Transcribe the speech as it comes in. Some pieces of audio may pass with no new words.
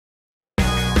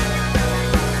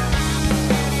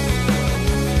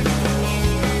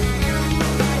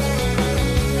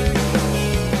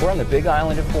on the Big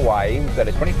Island of Hawaii. We've got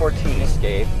a 2014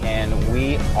 Escape, and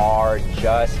we are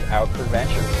just out for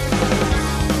adventure.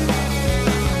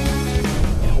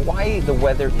 In Hawaii, the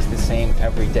weather is the same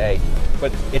every day,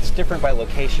 but it's different by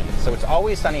location. So it's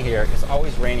always sunny here, it's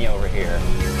always rainy over here.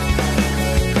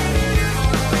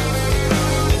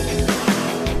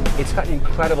 It's got an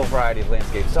incredible variety of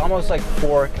landscapes. It's almost like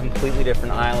 4 completely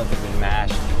different islands that have been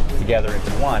mashed together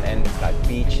into one. And it's got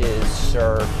beaches,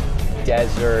 surf,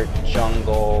 desert,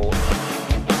 jungle.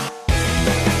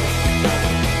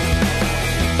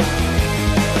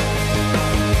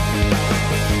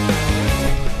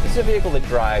 This is a vehicle that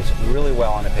drives really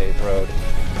well on a paved road,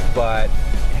 but it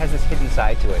has this hidden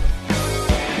side to it.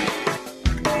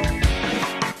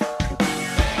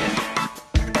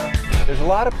 There's a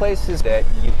lot of places that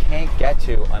you can't get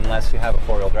to unless you have a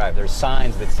 4-wheel drive. There's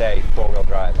signs that say 4-wheel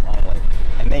drive only,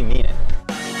 and they mean it.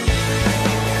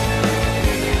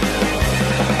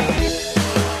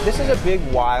 This is a big,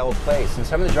 wild place, and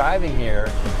some of the driving here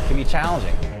can be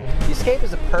challenging. The Escape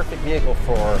is a perfect vehicle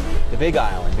for the Big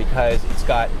Island because it's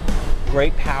got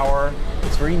great power,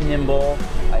 it's very nimble,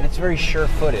 and it's very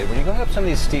sure-footed. When you're going up some of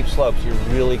these steep slopes, you're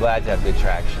really glad to have good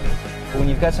traction. But when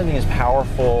you've got something as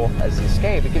powerful as the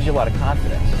Escape, it gives you a lot of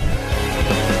confidence.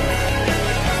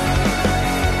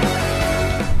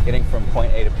 Getting from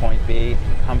point A to point B in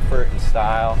comfort and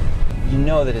style, you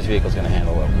know that this vehicle's going to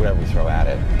handle whatever we throw at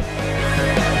it.